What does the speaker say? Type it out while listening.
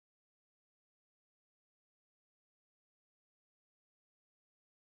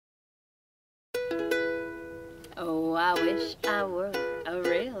Oh, I wish I were a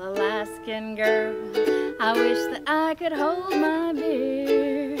real Alaskan girl. I wish that I could hold my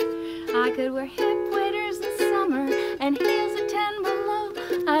beer. I could wear hip waders in summer and heels at 10 below.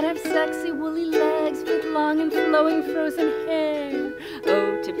 I'd have sexy woolly legs with long and flowing frozen hair.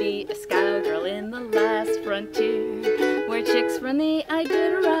 Oh, to be a cowgirl in the last frontier, where chicks run the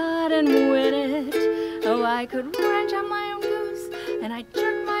Iditarod and win it. Oh, I could ranch on my own goose, and I'd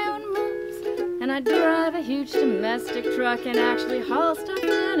jerk my own moves, and I'd drive a huge domestic truck and actually haul stuff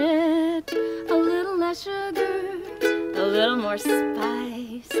in it. A little less sugar, a little more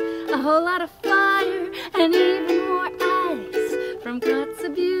spice, a whole lot of fire, and even more ice. From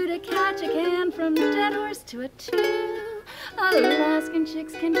Kotzebue to KEtchikan, from dead horse to a two, Alaskan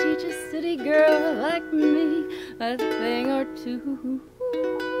chicks can teach a city girl like me a thing or two.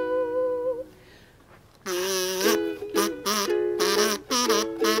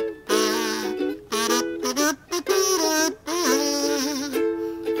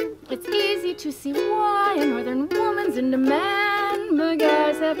 It's easy to see why a northern woman's in demand, but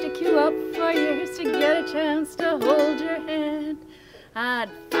guys have to queue up for years to get a chance to hold your hand. I'd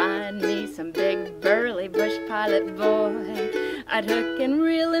find me some big burly bush pilot boy, I'd hook and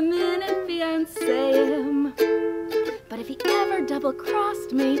reel him in and fiancé him. But if he ever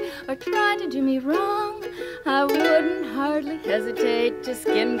double-crossed me or tried to do me wrong, I wouldn't hardly hesitate to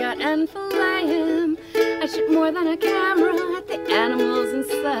skin, gut, and fillet him. I'd shoot more than a camera at the animals and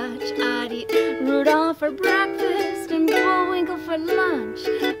such. I'd eat Rudolph for breakfast and Bullwinkle for lunch.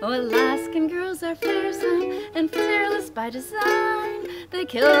 Oh, Alaskan girls are fearsome and fearless by design. They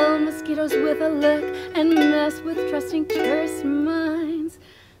kill mosquitoes with a look and mess with trusting terse minds.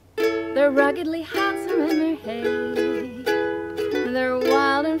 They're ruggedly handsome in their hay. They're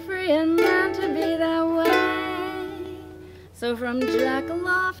wild and free and meant to be that way. So from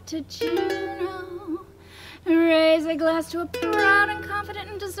Jackaloff to Juneau, raise a glass to a proud and confident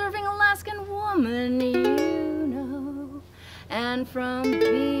and deserving Alaskan woman, you know. And from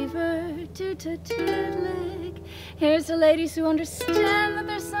Beaver to Tututlik, here's to ladies who understand that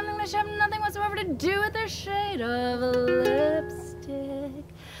there's something that should have nothing whatsoever to do with their shade of lipstick.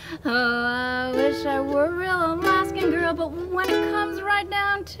 Oh, I wish I were a real Alaskan girl, but when it comes right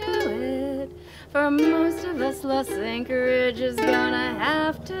down to it, for most of us, Los Anchorage is gonna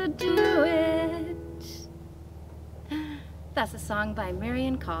have to do it. That's a song by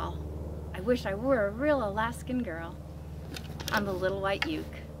Marian Call. I wish I were a real Alaskan girl. On the Little White Uke.